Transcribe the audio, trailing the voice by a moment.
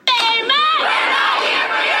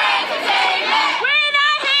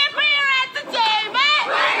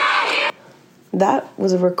that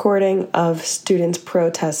was a recording of students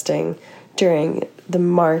protesting during the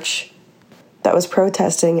march that was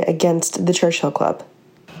protesting against the Churchill Club.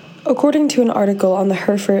 According to an article on the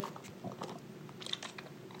Hereford...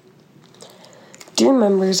 Dear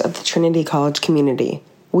members of the Trinity College community,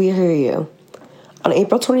 we hear you. On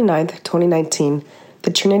April 29th, 2019,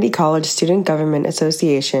 the Trinity College Student Government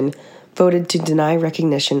Association voted to deny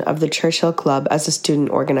recognition of the Churchill Club as a student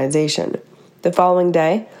organization. The following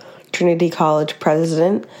day, Trinity College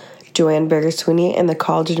President Joanne Berger-Sweeney and the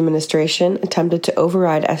college administration attempted to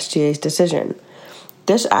override SGA's decision.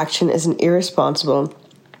 This action is an irresponsible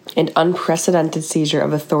and unprecedented seizure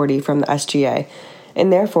of authority from the SGA,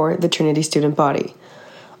 and therefore the Trinity student body.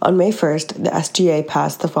 On May 1st, the SGA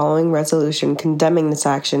passed the following resolution condemning this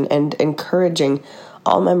action and encouraging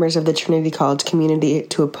all members of the Trinity College community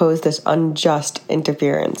to oppose this unjust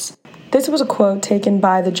interference. This was a quote taken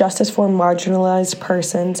by the Justice for Marginalized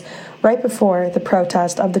Persons right before the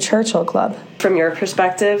protest of the Churchill Club. From your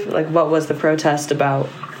perspective, what was the protest about?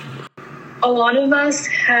 A lot of us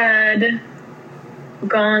had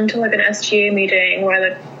gone to an SGA meeting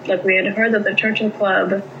where we had heard that the Churchill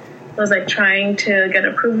Club was trying to get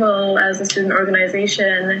approval as a student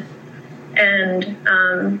organization, and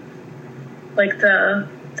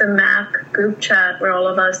the MAC group chat where all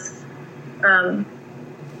of us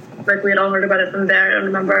we had all heard about it from there. I don't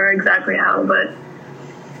remember exactly how, but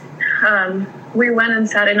we went and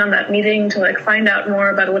sat in on that meeting to find out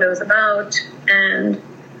more about what it was about, and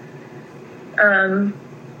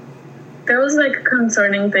there was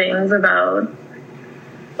concerning things about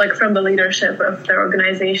from the leadership of their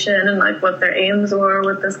organization and what their aims were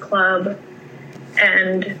with this club,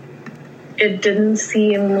 and it didn't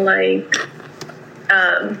seem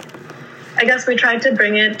I guess we tried to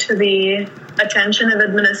bring it to the attention of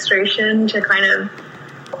administration to kind of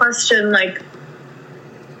question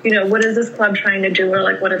what is this club trying to do, or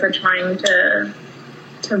what is it trying to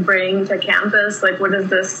bring to campus, what is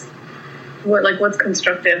this, what's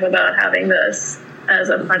constructive about having this as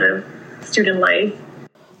a part of student life.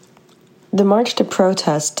 The march to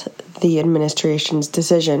protest the administration's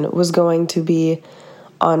decision was going to be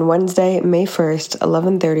on Wednesday, May 1st,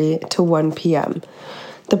 11:30 to 1 p.m.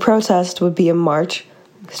 The protest would be a march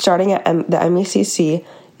starting at the MECC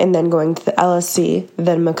and then going to the LSC,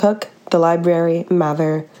 then McCook, the library,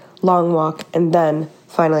 Mather, Long Walk, and then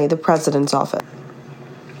finally the president's office.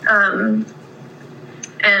 And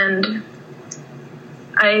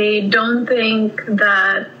I don't think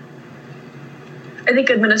that... I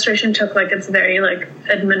think administration took its very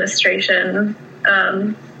administration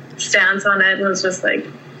stance on it, and was just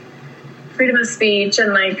freedom of speech,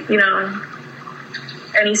 and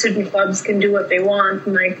any student clubs can do what they want,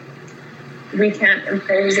 and we can't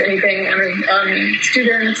impose anything on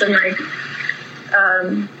students,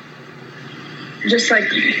 and just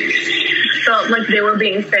felt like they were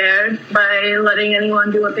being fair by letting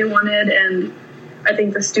anyone do what they wanted. And I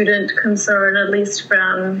think the student concern, at least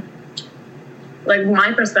from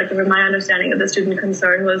my perspective and my understanding of the student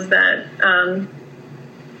concern, was that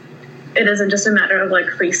it isn't just a matter of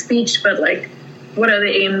free speech, but what are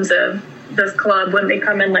the aims of this club when they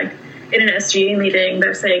come in an SGA meeting,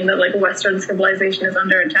 they're saying that Western civilization is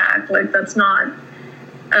under attack. That's not,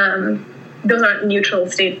 those aren't neutral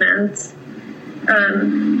statements. The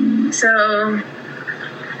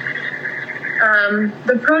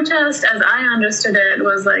protest, as I understood it,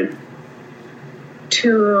 was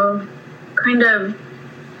to kind of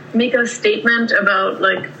make a statement about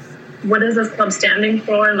what is this club standing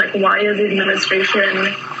for, and why is the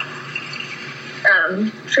administration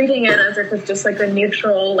treating it as if it's just a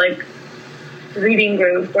neutral reading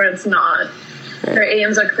group, where it's not. Their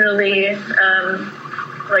aims are clearly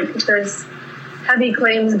there's heavy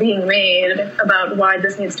claims being made about why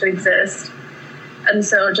this needs to exist. And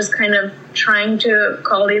so just kind of trying to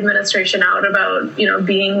call the administration out about,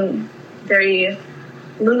 being very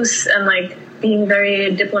loose and being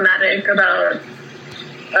very diplomatic about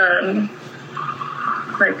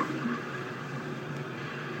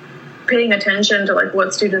paying attention to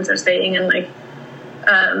what students are saying, and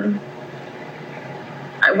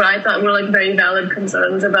what I thought were very valid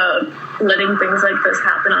concerns about letting things like this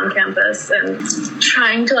happen on campus, and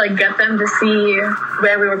trying to get them to see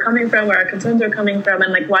where we were coming from, where our concerns were coming from,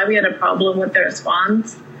 and why we had a problem with their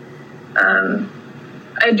response.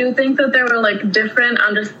 I do think that there were different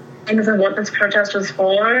understandings of what this protest was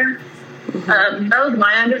for. Mm-hmm. That was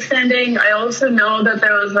my understanding. I also know that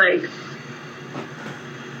there was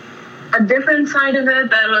a different side of it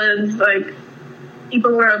that was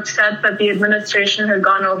people were upset that the administration had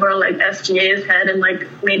gone over SGA's head and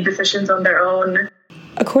made decisions on their own.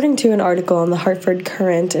 According to an article in the Hartford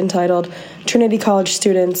Courant entitled Trinity College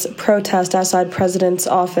Students Protest Outside President's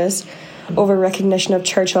Office Over Recognition of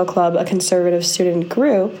Churchill Club, a conservative student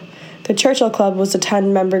group, the Churchill Club was a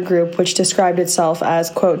 10-member group which described itself as,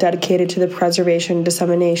 quote, dedicated to the preservation,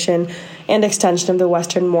 dissemination, and extension of the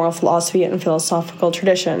Western moral philosophy and philosophical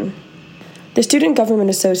tradition. The Student Government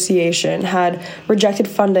Association had rejected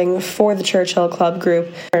funding for the Churchill Club group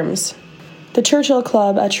terms. The Churchill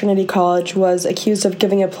Club at Trinity College was accused of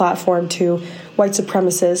giving a platform to white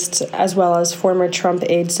supremacists, as well as former Trump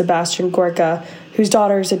aide Sebastian Gorka, whose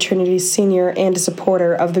daughter is a Trinity senior and a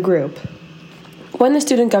supporter of the group. When the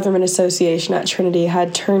Student Government Association at Trinity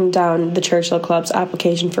had turned down the Churchill Club's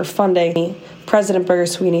application for funding, President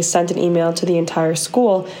Burger-Sweeney sent an email to the entire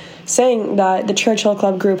school saying that the Churchill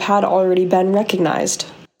Club group had already been recognized.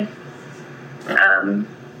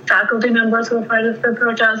 Faculty members who were part of the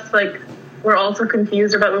protest, were also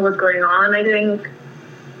confused about what was going on, I think.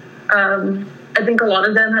 I think a lot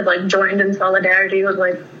of them had, joined in solidarity with,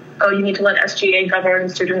 oh, you need to let SGA govern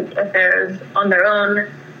student affairs on their own.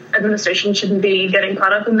 Administration shouldn't be getting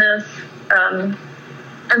caught up in this.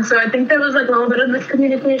 And so I think there was, a little bit of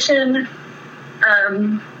miscommunication.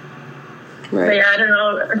 Right. But yeah, I don't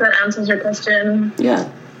know if that answers your question. Yeah.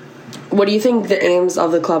 What do you think the aims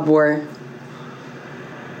of the club were?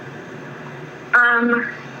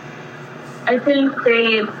 I think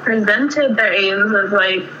they presented their aims as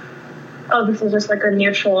oh, this is just a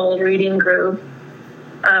neutral reading group.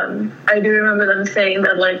 I do remember them saying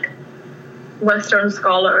that Western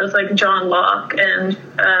scholars like John Locke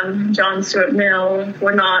and John Stuart Mill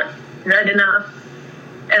were not read enough,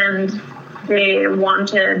 and they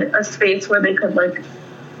wanted a space where they could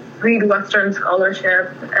read Western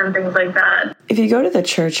scholarship and things like that. If you go to the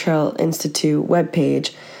Churchill Institute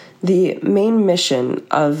webpage, the main mission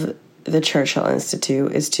of the Churchill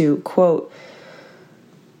Institute is to, quote,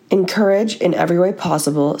 encourage in every way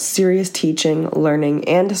possible serious teaching, learning,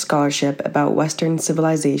 and scholarship about Western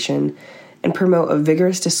civilization and promote a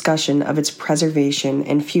vigorous discussion of its preservation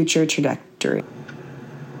and future trajectory.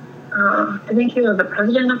 I think he was the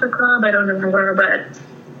president of the club, I don't remember, but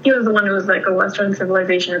he was the one who was a Western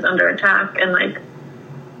civilization is under attack,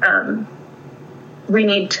 and we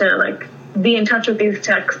need to be in touch with these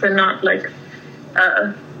texts and not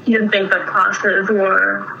he didn't think that classes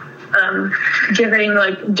were giving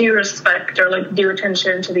due respect or due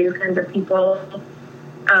attention to these kinds of people.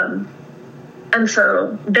 And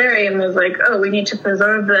so their aim was oh, we need to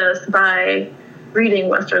preserve this by reading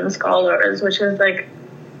Western scholars, which is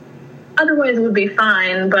otherwise it would be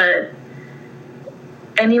fine, but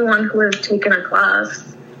anyone who has taken a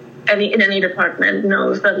class in any department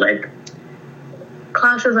knows that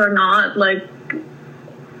classes are not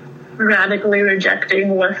radically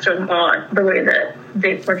rejecting Western thought the way that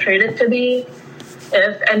they portrayed it to be.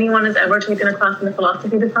 If anyone has ever taken a class in the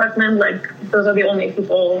philosophy department, those are the only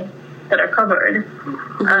people that are covered.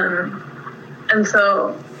 And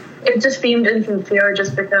so it just seemed insincere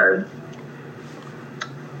just because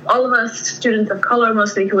all of us students of color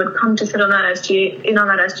mostly who would come to sit on that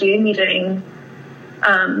SGA meeting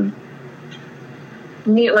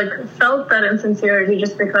felt that insincerity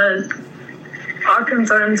just because our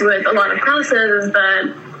concerns with a lot of classes is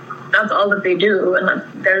that that's all that they do and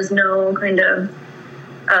that there's no kind of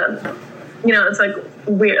it's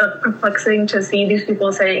we're perplexing to see these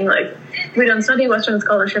people saying we don't study Western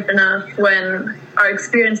scholarship enough when our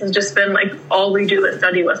experience has just been all we do is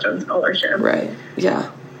study Western scholarship. Right. Yeah.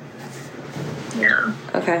 Yeah.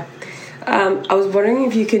 Okay. I was wondering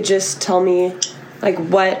if you could just tell me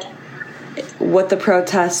what the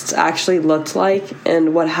protests actually looked like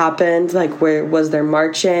and what happened. Where was there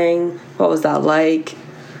marching? What was that like?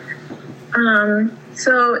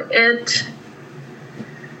 So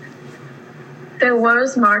there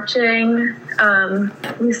was marching.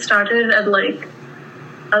 We started at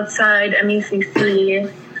outside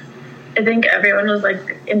MECC. I think everyone was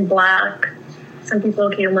in black. Some people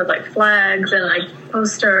came with flags and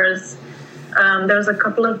posters. There was a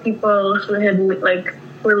couple of people who had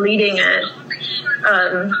were leading it.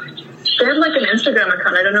 They had an Instagram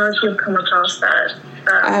account. I don't know if you've come across that.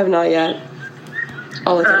 I have not yet.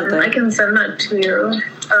 I'll look at it there. I can send that to you.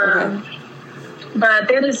 Okay. But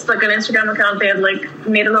they had this an Instagram account. They had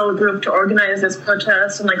made a little group to organize this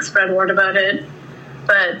protest and spread word about it.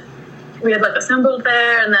 But we had assembled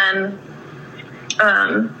there, and then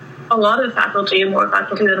a lot of faculty, more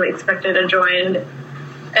faculty than we expected, had joined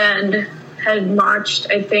and had marched.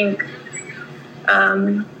 I think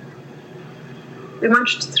we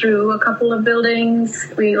marched through a couple of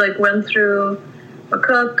buildings. We went through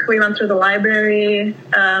McCook. We went through the library.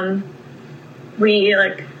 We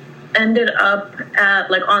ended up at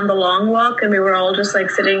like on the long walk, and we were all just like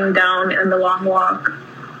sitting down in the long walk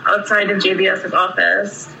outside of JBS's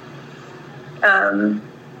office.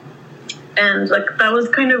 And like that was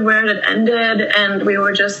kind of where it ended, and we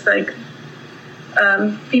were just like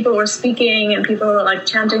people were speaking and people were like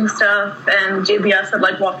chanting stuff, and JBS had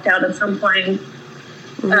like walked out at some point.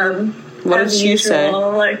 What did she say?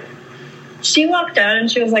 Like, she walked out and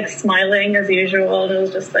she was like smiling as usual, and it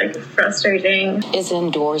was just like frustrating. Is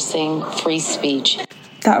endorsing free speech.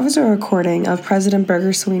 That was a recording of President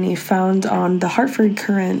Burger Sweeney found on the Hartford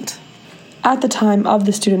Courant at the time of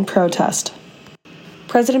the student protest.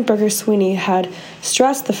 President Burger Sweeney had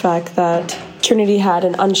stressed the fact that Trinity had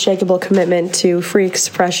an unshakable commitment to free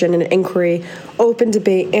expression and inquiry, open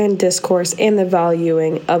debate and discourse, and the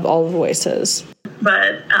valuing of all voices.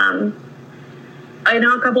 But I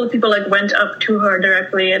know a couple of people like went up to her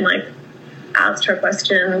directly and like asked her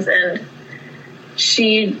questions, and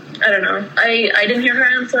she, I don't know, I didn't hear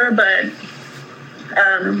her answer, but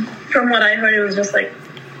from what I heard, it was just like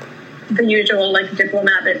the usual like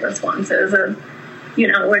diplomatic responses of, you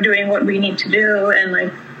know, we're doing what we need to do, and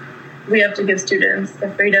like we have to give students the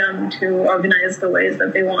freedom to organize the ways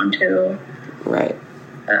that they want to. Right.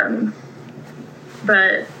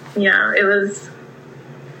 But yeah, it was,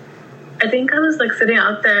 I think I was like sitting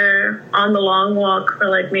out there on the long walk for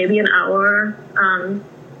like maybe an hour.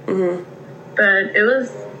 But it was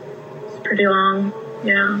pretty long.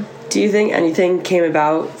 Yeah. Do you think anything came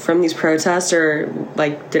about from these protests, or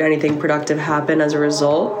like did anything productive happen as a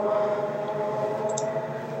result?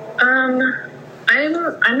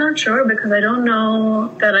 I'm not sure, because I don't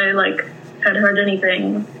know that I like had heard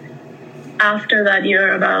anything after that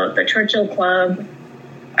year about the Churchill Club.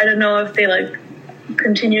 I don't know if they like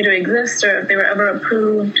continue to exist, or if they were ever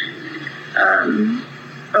approved,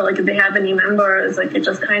 or like if they have any members. Like it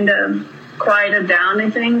just kind of quieted down, I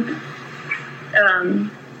think.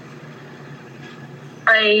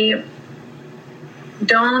 I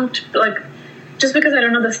don't like, just because I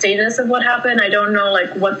don't know the status of what happened, I don't know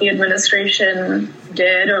like what the administration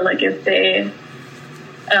did, or like if they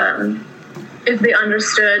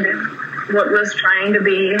understood what was trying to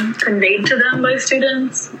be conveyed to them by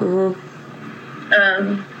students. I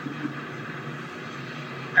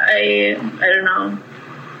don't know.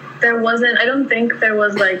 I don't think there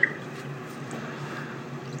was like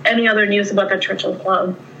any other news about the Churchill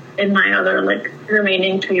Club in my other like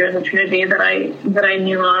remaining 2 years of Trinity that I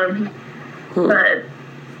knew of. But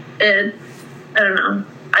I don't know.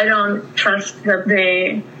 I don't trust that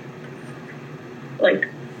they like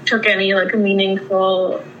took any like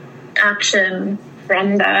meaningful action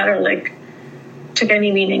from that, or like took any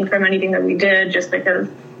meaning from anything that we did, just because,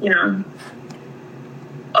 you know,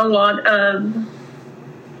 a lot of,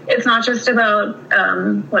 it's not just about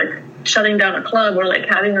like shutting down a club or like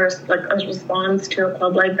having a response to a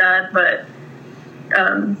club like that, but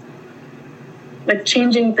like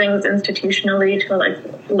changing things institutionally to like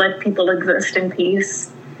let people exist in peace.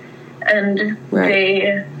 And right.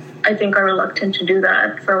 They, I think, are reluctant to do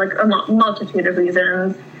that for like a multitude of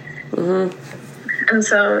reasons. And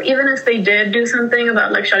so even if they did do something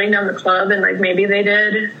about like shutting down the club, and like maybe they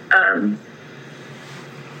did, I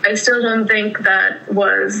still don't think that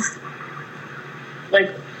was like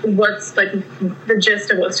what's like the gist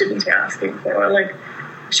of what students are asking for. Like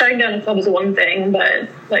shutting down a club is one thing, but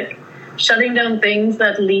like shutting down things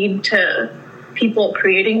that lead to people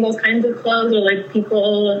creating those kinds of clubs, or like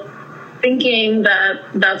people thinking that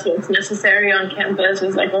that's what's necessary on campus,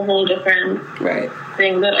 is like a whole different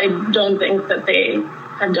thing that I don't think that they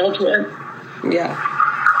have dealt with. Yeah.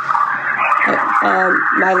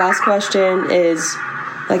 My last question is,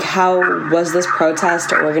 like, how was this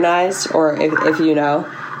protest organized, or if you know?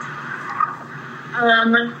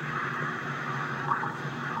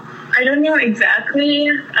 I don't know exactly.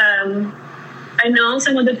 I know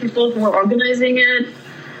some of the people who were organizing it.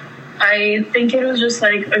 I think it was just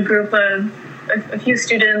like a group of a few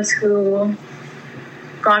students who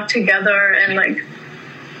got together and like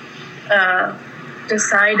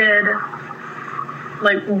decided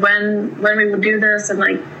like when we would do this, and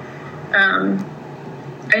like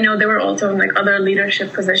I know they were also in like other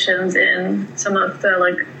leadership positions in some of the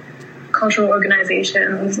like cultural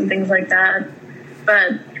organizations and things like that.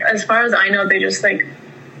 But as far as I know, they just like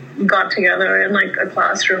got together in like a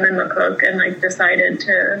classroom in McCook and like decided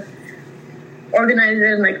to organize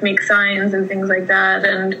it and like make signs and things like that,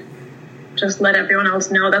 and just let everyone else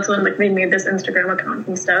know. That's when like they made this Instagram account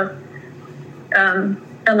and stuff, and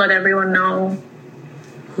let everyone know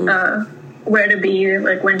where to be,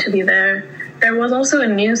 like when to be there. There was also a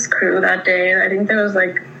news crew that day. I think there was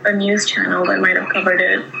like a news channel that might have covered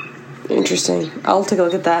it. Interesting. I'll take a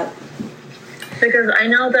look at that. Because I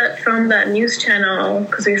know that from that news channel,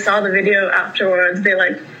 because we saw the video afterwards, they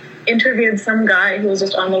like interviewed some guy who was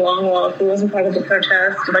just on the long walk, who wasn't part of the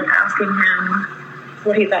protest, like asking him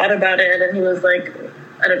what he thought about it, and he was like,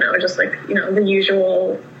 I don't know, just like, you know, the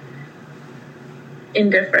usual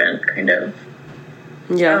indifferent kind of,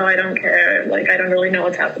 yeah, oh, I don't care, like, I don't really know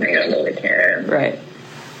what's happening, I don't really care. Right.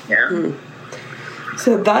 Yeah.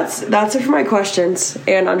 So that's it for my questions,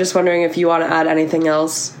 and I'm just wondering if you want to add anything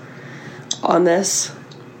else on this.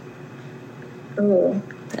 Ooh.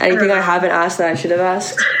 Anything I haven't asked that I should have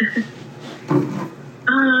asked?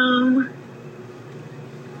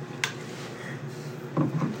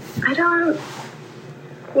 I don't.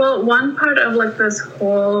 Well, one part of like this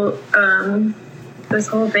whole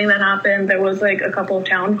thing that happened, there was like a couple of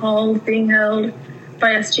town halls being held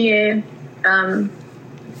by SGA,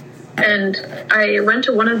 and I went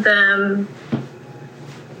to one of them.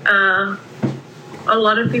 A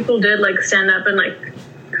lot of people did like stand up and like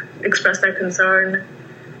express their concern,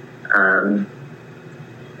 and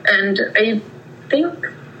I think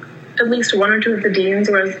at least one or two of the deans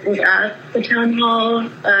was at the town hall.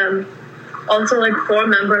 Also, like 4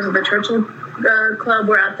 members of the Churchill Club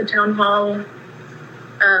were at the town hall.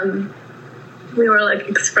 We were like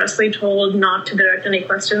expressly told not to direct any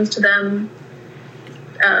questions to them.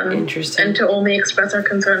 Interesting. And to only express our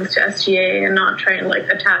concerns to SGA and not try and like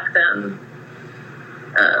attack them.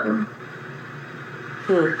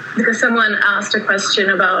 Because someone asked a question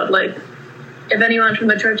about like, if anyone from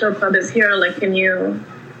the Churchill Club is here, like, can you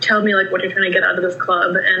tell me like what you're trying to get out of this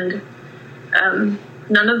club? And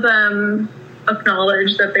none of them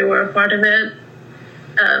acknowledged that they were a part of it.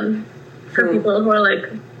 For people who are like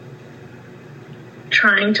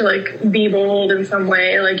trying to like be bold in some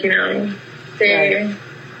way, like, you know, they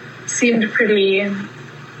seemed pretty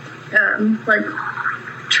like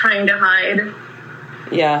trying to hide.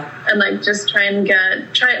 Yeah. And like just like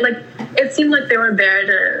it seemed like they were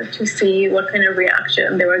there to see what kind of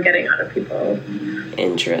reaction they were getting out of people.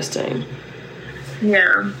 Interesting.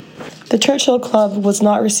 Yeah. The Churchill Club was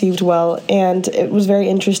not received well, and it was very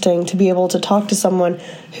interesting to be able to talk to someone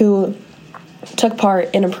who took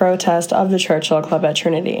part in a protest of the Churchill Club at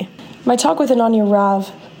Trinity. My talk with Ananya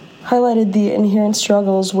Rav highlighted the inherent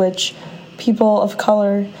struggles which people of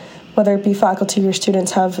color, whether it be faculty or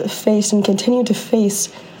students, have faced and continue to face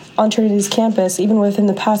on Trinity's campus, even within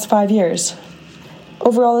the past 5 years.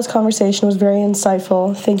 Overall, this conversation was very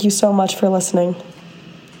insightful. Thank you so much for listening.